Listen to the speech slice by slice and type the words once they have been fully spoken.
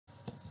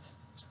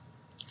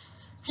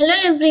Hello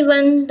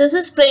everyone, this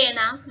is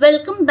Prerana.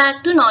 Welcome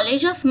back to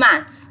Knowledge of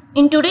Maths.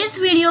 In today's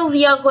video,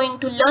 we are going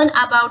to learn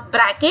about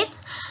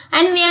brackets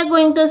and we are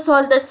going to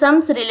solve the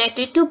sums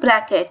related to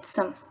brackets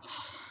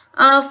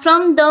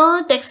from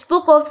the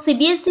textbook of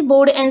Cbse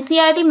board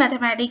ncert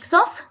mathematics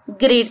of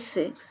grade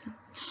 6.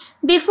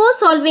 Before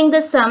solving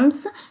the sums,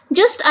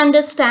 just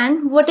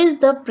understand what is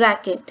the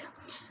bracket.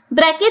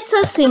 Brackets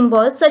are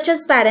symbols such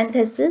as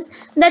parentheses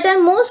that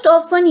are most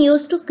often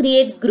used to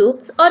create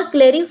groups or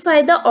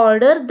clarify the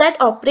order that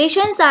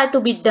operations are to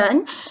be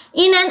done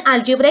in an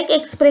algebraic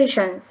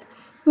expressions.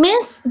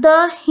 Means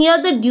here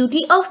the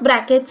duty of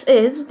brackets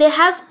is they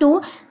have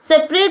to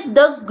separate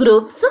the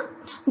groups.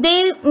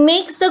 They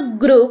make the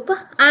group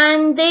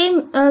and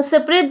they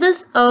separate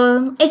this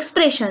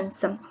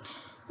expressions.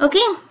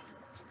 Okay.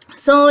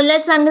 So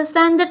let's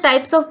understand the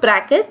types of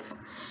brackets.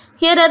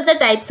 Here are the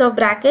types of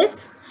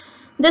brackets.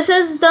 This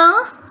is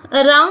the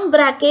round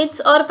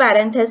brackets or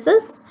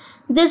parentheses.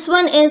 This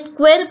one is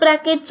square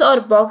brackets or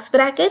box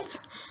brackets.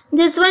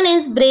 This one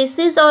is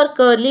braces or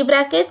curly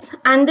brackets.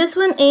 And this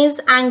one is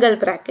angle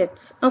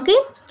brackets. Okay.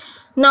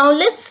 Now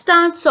let's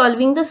start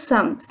solving the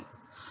sums.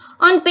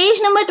 On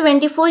page number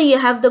 24, you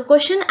have the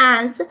question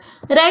as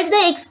write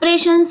the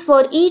expressions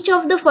for each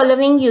of the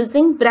following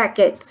using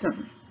brackets.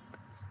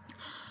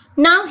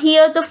 Now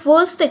here the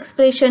first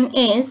expression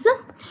is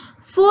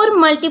 4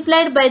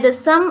 multiplied by the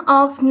sum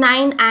of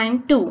 9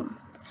 and 2.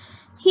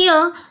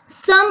 Here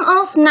sum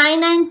of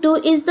 9 and 2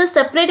 is the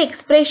separate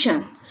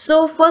expression.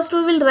 So first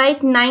we will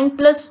write 9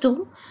 plus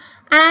 2.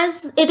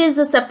 As it is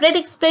a separate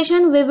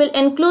expression, we will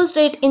enclose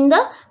it in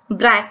the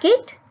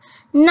bracket.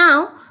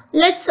 Now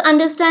let's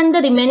understand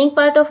the remaining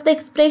part of the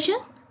expression.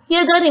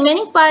 Here the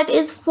remaining part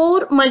is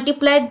 4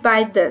 multiplied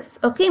by this.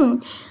 Okay.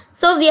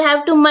 So we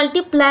have to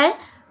multiply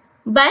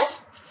by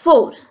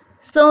 4.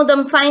 So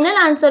the final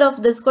answer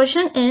of this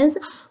question is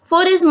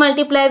 4 is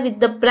multiplied with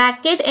the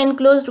bracket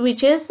enclosed,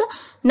 which is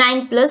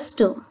 9 plus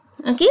 2.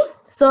 Okay.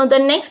 So the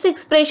next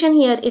expression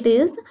here it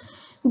is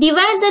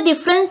divide the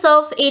difference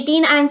of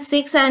 18 and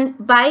 6 and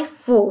by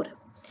 4.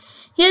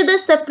 Here the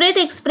separate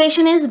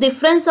expression is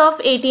difference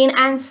of 18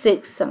 and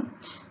 6.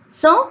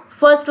 So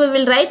first we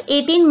will write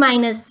 18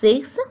 minus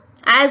 6.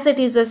 As it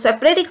is a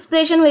separate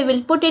expression, we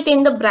will put it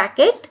in the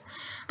bracket.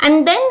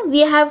 And then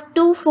we have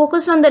to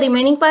focus on the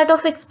remaining part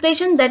of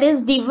expression, that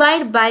is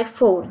divide by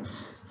 4.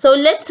 So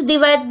let's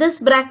divide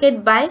this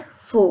bracket by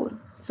 4.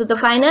 So the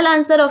final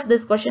answer of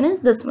this question is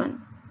this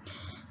one.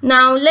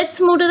 Now let's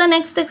move to the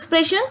next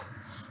expression.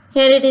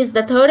 Here it is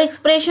the third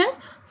expression.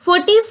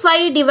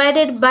 45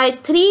 divided by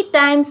 3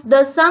 times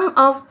the sum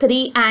of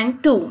 3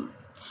 and 2.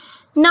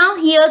 Now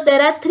here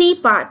there are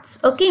 3 parts.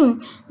 Okay.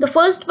 The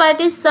first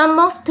part is sum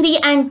of 3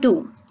 and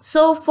 2.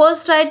 So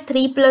first write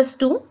 3 plus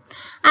 2.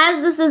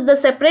 As this is the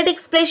separate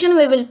expression,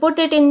 we will put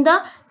it in the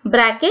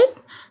bracket.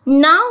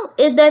 Now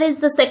there is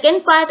the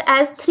second part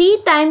as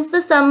 3 times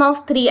the sum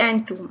of 3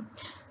 and 2.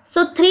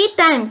 So 3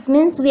 times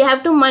means we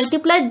have to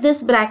multiply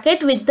this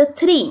bracket with the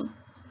 3.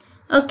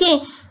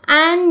 Okay.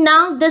 And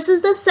now this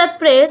is the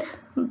separate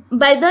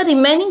by the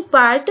remaining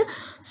part.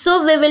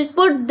 So we will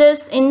put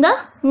this in the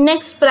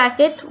next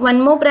bracket.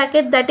 One more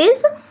bracket, that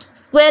is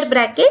square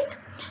bracket.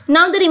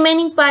 Now the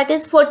remaining part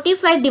is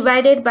 45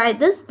 divided by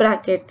this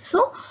bracket.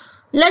 So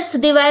let's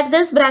divide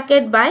this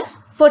bracket by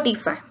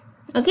 45.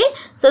 Okay.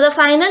 So the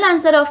final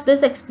answer of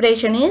this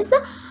expression is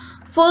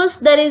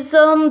first there is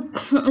a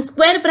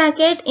square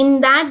bracket.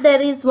 In that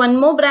there is one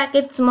more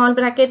bracket, small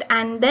bracket,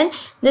 and then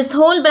this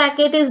whole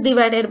bracket is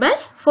divided by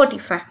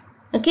 45.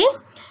 Okay.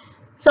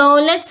 So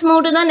let's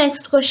move to the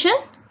next question.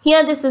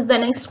 Here this is the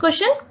next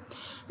question.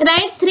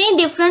 Write 3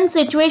 different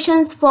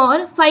situations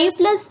for 5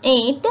 plus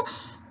 8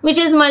 which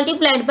is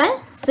multiplied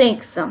by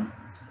 6.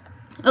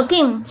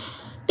 Okay.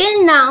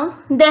 Till now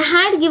they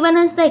had given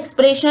us the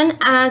expression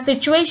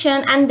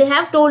situation and they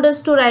have told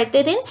us to write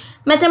it in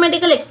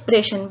mathematical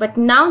expression. But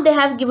now they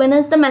have given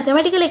us the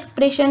mathematical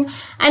expression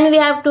and we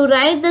have to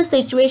write the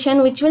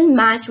situation which will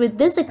match with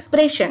this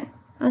expression.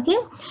 Okay.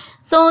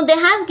 So they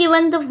have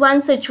given the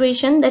one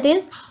situation, that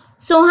is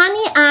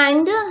Sohani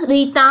and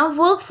Rita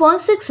work for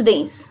 6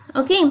 days.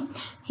 Okay.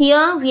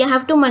 Here we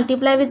have to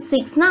multiply with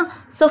 6 now.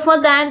 So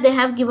for that they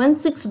have given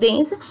 6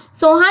 days.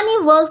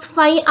 Sohani works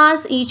 5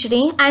 hours each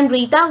day and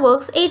Rita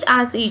works 8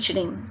 hours each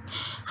day.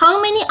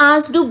 How many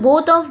hours do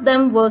both of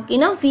them work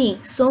in a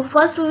week? So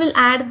first we will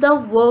add the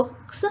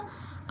works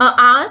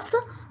hours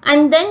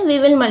and then we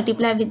will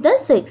multiply with the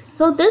 6.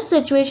 So this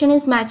situation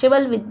is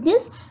matchable with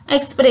this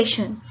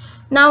expression.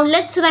 Now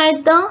let's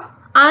write the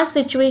hour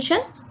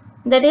situation,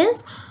 that is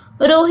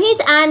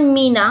Rohit and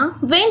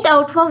Meena went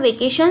out for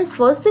vacations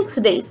for 6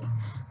 days.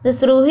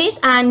 This Rohit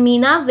and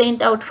Meena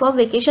went out for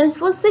vacations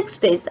for 6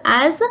 days.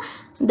 As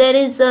there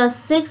is a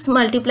 6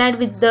 multiplied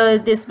with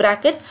this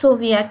bracket, so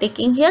we are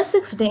taking here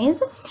 6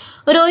 days.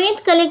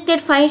 Rohit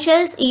collected 5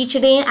 shells each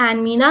day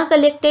and Meena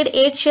collected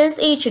 8 shells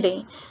each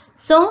day.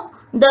 So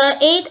the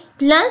 8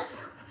 plus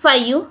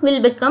 5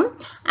 will become,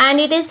 and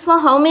it is for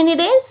how many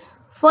days?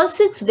 For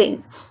 6 days.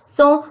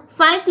 So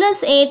 5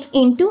 plus 8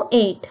 into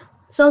 8.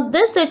 So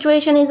this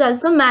situation is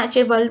also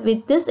matchable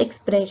with this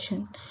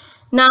expression.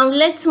 Now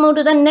let's move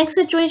to the next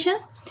situation.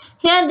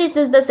 Here this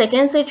is the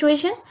second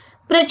situation.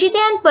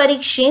 Prachita and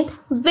Parikshit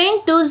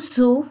went to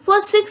zoo for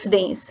 6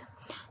 days.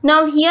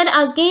 Now here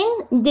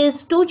again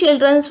these two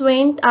children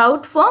went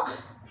out for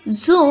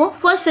zoo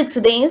for 6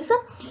 days.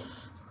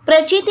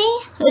 Prachiti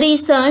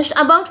researched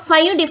about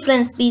 5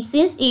 different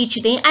species each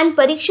day and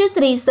Parikshit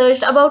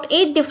researched about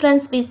 8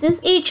 different species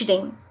each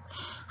day.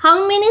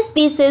 How many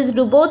species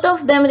do both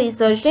of them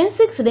research in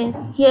 6 days?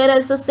 Here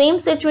also same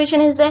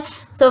situation is there.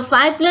 So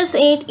 5 plus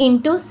 8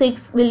 into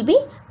 6 will be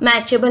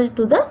matchable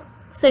to the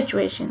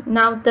situation.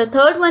 Now the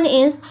third one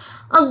is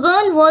a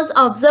girl was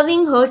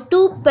observing her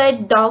 2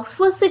 pet dogs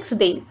for 6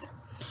 days.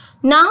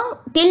 Now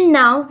till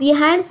now we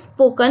had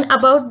spoken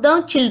about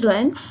the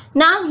children.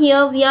 Now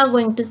here we are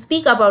going to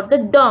speak about the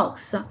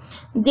dogs.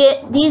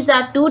 These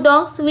are 2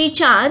 dogs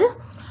which are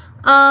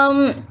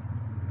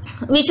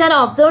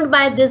observed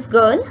by this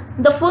girl.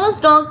 The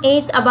first dog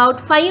ate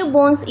about 5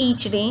 bones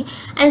each day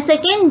and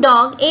second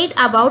dog ate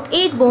about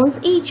 8 bones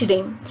each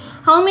day.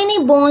 How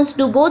many bones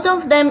do both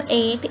of them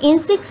eat in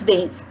 6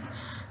 days?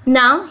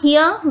 Now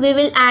here we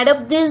will add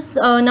up this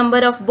number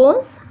of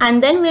bones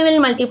and then we will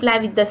multiply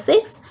with the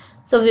 6.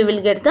 So we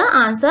will get the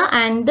answer,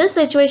 and this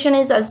situation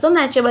is also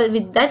matchable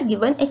with that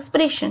given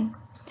expression.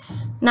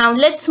 Now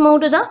let's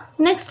move to the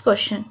next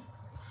question.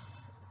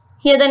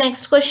 Here the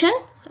next question.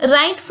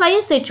 Write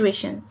 5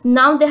 situations.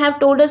 Now they have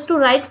told us to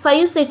write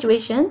 5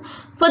 situations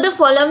for the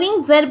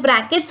following where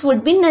brackets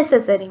would be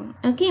necessary.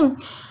 Okay.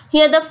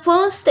 Here the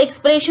first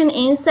expression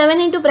is 7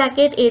 into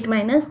bracket 8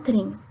 minus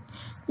 3.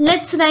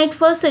 Let's write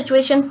first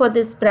situation for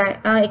this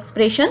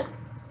expression.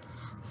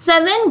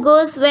 7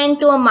 girls went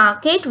to a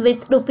market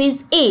with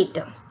rupees 8.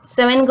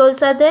 7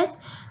 girls are there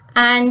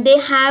and they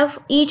have,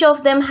 each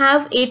of them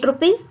have 8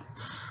 rupees.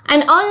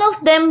 And all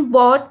of them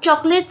bought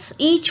chocolates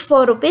each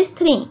for rupees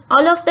 3.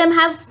 All of them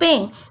have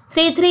spent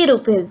 3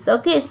 rupees.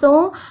 Okay,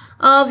 so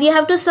we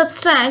have to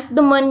subtract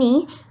the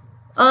money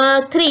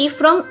 3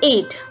 from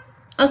 8.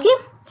 Okay,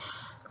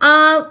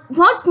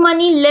 what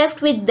money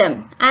left with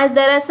them? As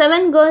there are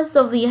 7 girls,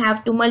 so we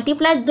have to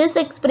multiply this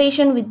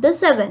expression with the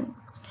 7.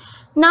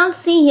 Now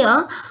see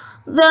here,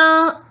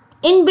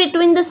 in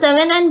between the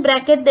 7 and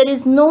bracket there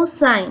is no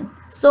sign.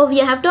 So we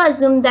have to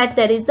assume that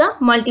there is a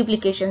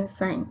multiplication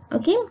sign.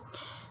 Okay.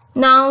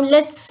 Now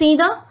let's see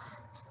the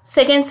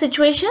second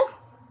situation.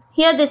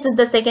 Here this is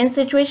the second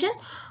situation.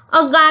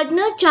 A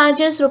gardener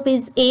charges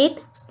rupees 8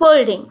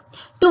 per day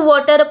to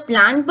water a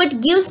plant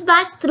but gives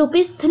back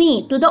rupees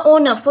 3 to the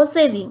owner for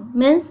saving.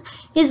 Means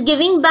he is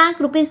giving back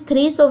rupees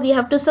 3, so we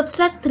have to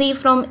subtract 3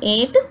 from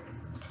 8.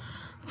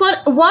 For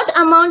what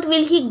amount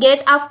will he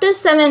get after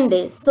 7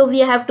 days? So we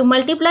have to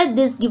multiply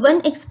this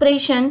given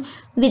expression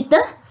with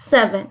the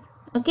 7.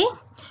 Okay.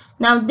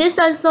 Now this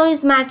also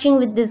is matching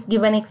with this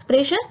given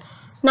expression.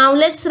 Now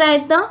let's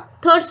write the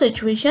third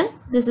situation.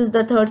 This is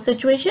the third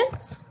situation.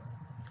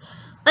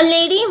 A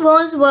lady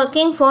was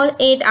working for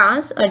 8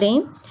 hours a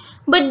day,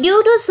 but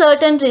due to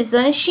certain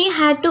reasons she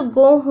had to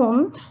go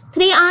home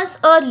 3 hours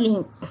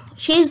early.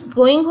 She is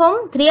going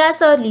home 3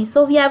 hours early.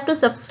 So we have to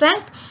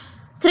subtract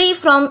 3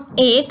 from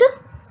 8.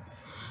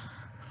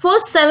 For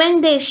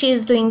 7 days she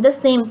is doing the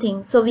same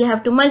thing. So we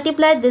have to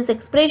multiply this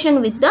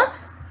expression with the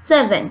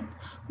 7.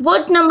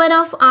 What number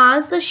of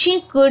hours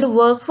she could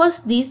work for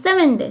these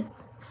 7 days?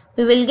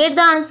 We will get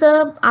the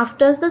answer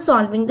after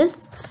solving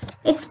this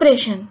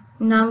expression.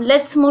 Now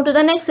let's move to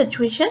the next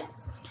situation.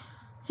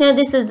 Here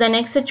this is the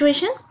next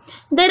situation.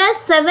 There are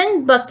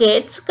 7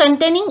 buckets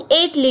containing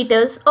 8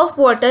 liters of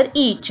water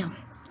each.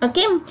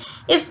 Okay.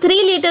 If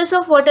 3 liters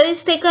of water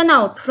is taken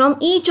out from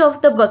each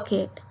of the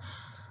bucket,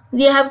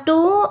 we have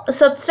to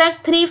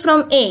subtract 3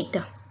 from 8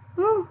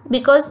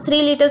 because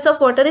 3 liters of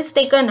water is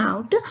taken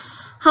out.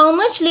 How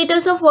much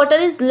liters of water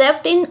is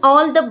left in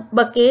all the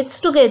buckets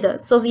together?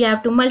 So we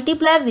have to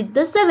multiply with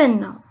the 7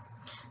 now.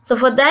 So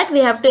for that we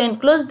have to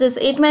enclose this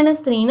 8 minus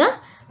 3 in a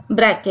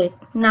bracket.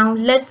 Now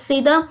let's see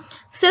the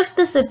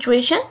fifth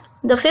situation.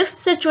 The fifth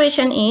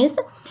situation is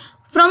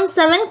from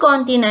 7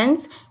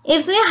 continents,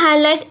 if we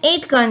highlight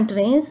 8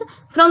 countries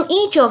from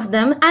each of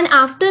them, and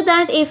after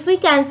that if we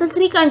cancel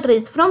 3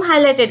 countries from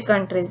highlighted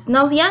countries.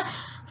 Now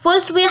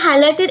first we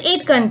highlighted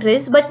 8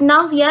 countries, but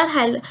now we are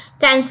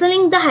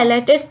cancelling the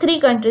highlighted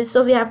 3 countries.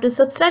 So we have to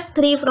subtract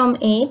 3 from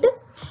 8.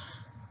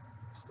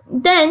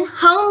 Then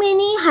how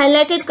many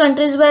highlighted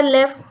countries were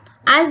left?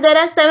 As there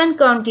are 7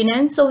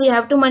 continents, so we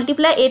have to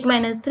multiply 8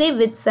 minus 3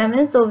 with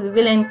 7. So we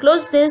will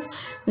enclose this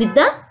with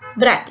the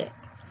bracket.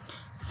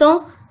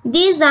 So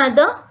these are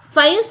the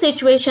 5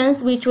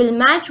 situations which will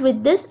match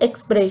with this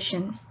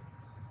expression.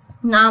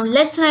 Now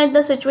let's write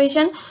the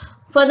situation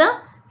for the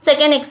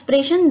second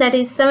expression, that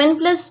is 7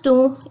 plus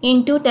 2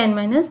 into 10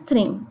 minus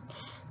 3.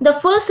 The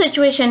first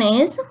situation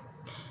is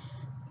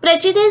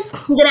Prachita's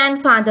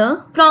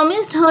grandfather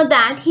promised her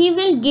that he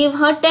will give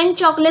her 10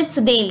 chocolates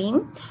daily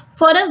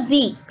for a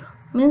week,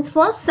 means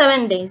for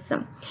 7 days.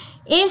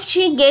 If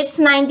she gets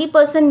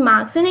 90%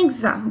 marks in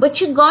exam, but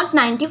she got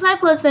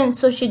 95%,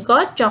 so she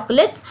got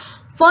chocolates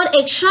For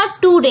extra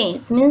 2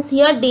 days, means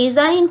here days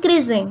are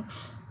increasing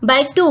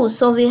by 2.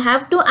 So we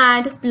have to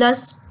add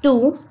plus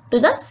 2 to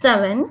the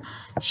 7.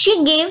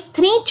 She gave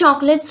 3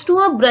 chocolates to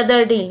her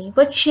brother daily.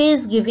 But she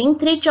is giving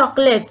 3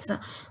 chocolates.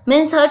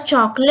 Means her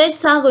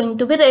chocolates are going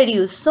to be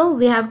reduced. So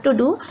we have to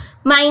do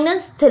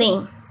minus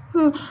 3.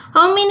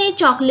 How many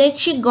chocolates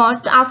she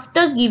got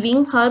after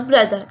giving her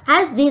brother?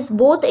 As these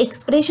both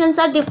expressions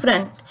are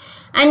different,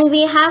 and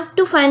we have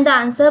to find the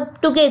answer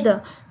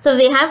together. So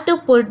we have to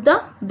put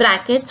the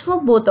brackets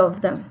for both of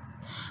them.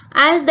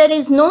 As there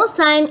is no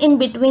sign in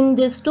between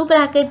these two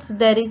brackets,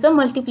 there is a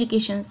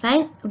multiplication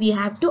sign. We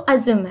have to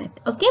assume it.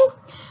 Okay.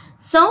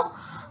 So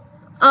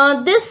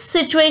this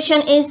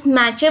situation is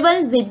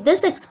matchable with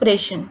this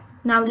expression.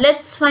 Now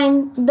let's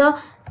find the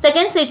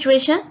second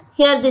situation.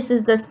 Here this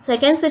is the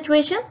second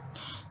situation.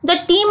 The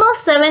team of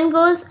 7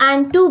 girls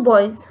and 2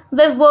 boys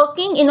were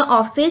working in an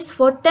office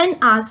for 10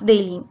 hours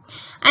daily.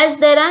 As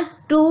there are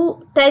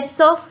 2 types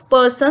of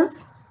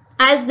persons,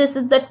 as this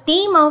is the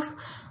team of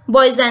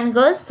boys and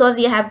girls, so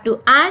we have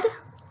to add,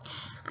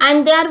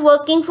 and they are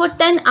working for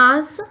 10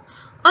 hours.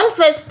 On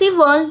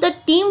festival, the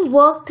team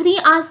worked 3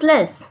 hours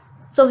less.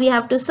 So we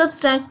have to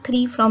subtract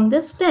 3 from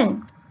this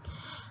 10.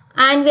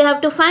 And we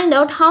have to find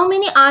out how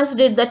many hours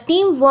did the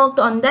team worked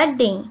on that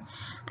day.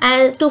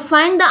 And to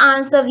find the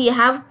answer, we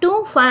have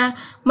to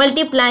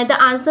multiply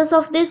the answers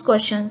of this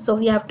question. So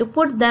we have to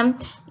put them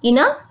in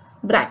a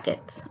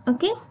brackets.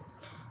 Okay.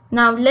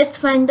 Now let's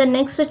find the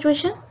next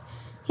situation.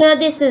 Here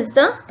this is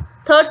the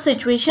third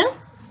situation.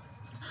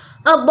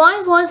 A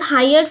boy was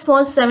hired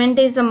for 7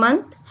 days a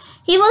month.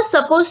 He was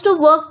supposed to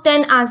work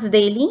 10 hours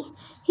daily.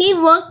 He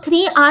worked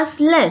 3 hours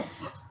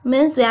less.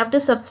 Means we have to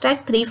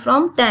subtract 3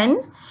 from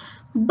 10.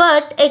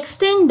 But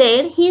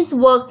extended, he is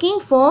working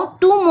for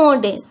 2 more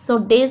days. So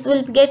days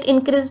will get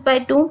increased by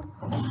 2.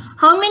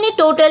 How many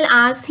total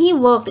hours he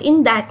worked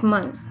in that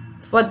month?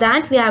 For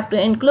that we have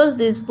to enclose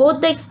this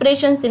both the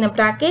expressions in a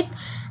bracket,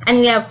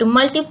 and we have to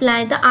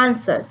multiply the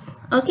answers.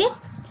 Okay.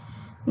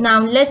 Now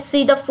let's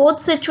see the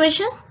fourth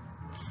situation.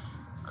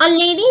 A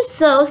lady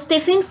serves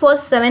tiffin for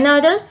 7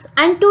 adults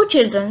and 2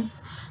 children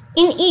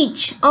in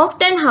each of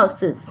 10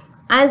 houses.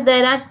 As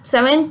there are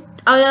 7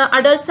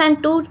 adults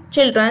and 2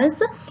 children,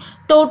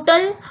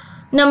 total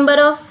number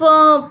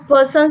of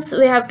persons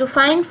we have to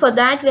find. For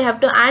that we have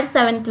to add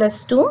 7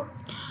 plus 2.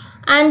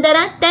 And there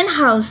are 10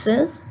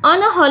 houses. On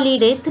a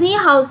holiday, 3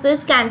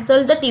 houses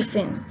cancelled the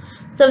tiffin.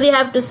 So we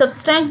have to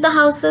subtract the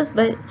houses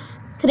by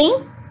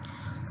 3.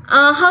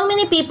 How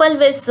many people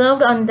were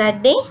served on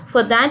that day?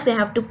 For that we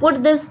have to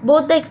put this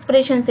both the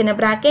expressions in a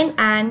bracket,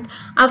 and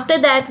after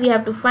that we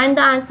have to find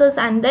the answers,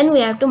 and then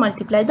we have to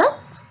multiply the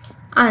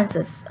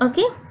answers.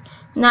 Okay.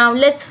 Now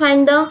let's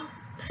find the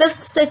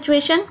fifth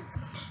situation.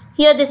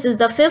 Here this is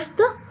the fifth.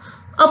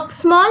 A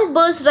small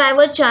bus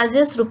driver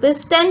charges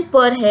rupees 10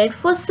 per head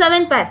for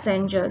 7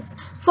 passengers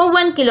for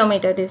 1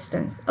 kilometer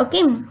distance.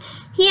 Okay.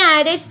 He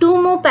added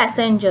 2 more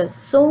passengers.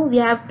 So we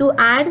have to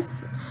add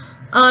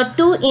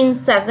 2 in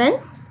 7.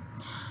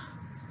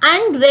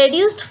 And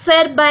reduced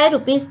fare by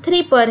rupees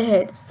 3 per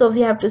head. So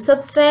we have to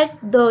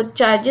subtract the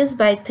charges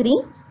by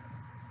 3.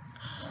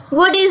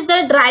 What is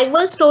the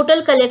driver's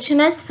total collection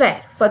as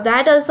fare? For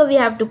that also we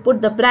have to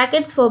put the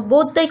brackets for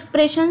both the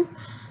expressions,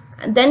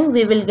 and then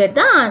we will get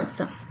the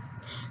answer.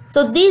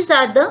 So these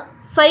are the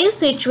 5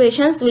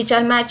 situations which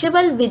are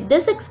matchable with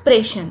this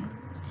expression.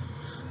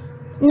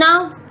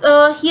 Now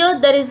here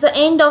there is the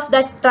end of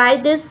that try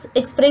this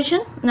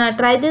expression. Now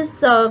try this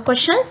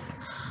questions.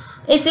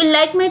 If you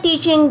like my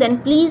teaching,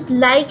 then please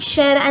like,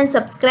 share and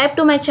subscribe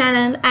to my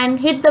channel, and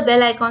hit the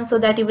bell icon so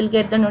that you will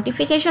get the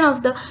notification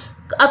of the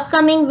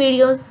upcoming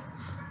videos.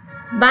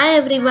 Bye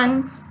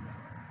everyone.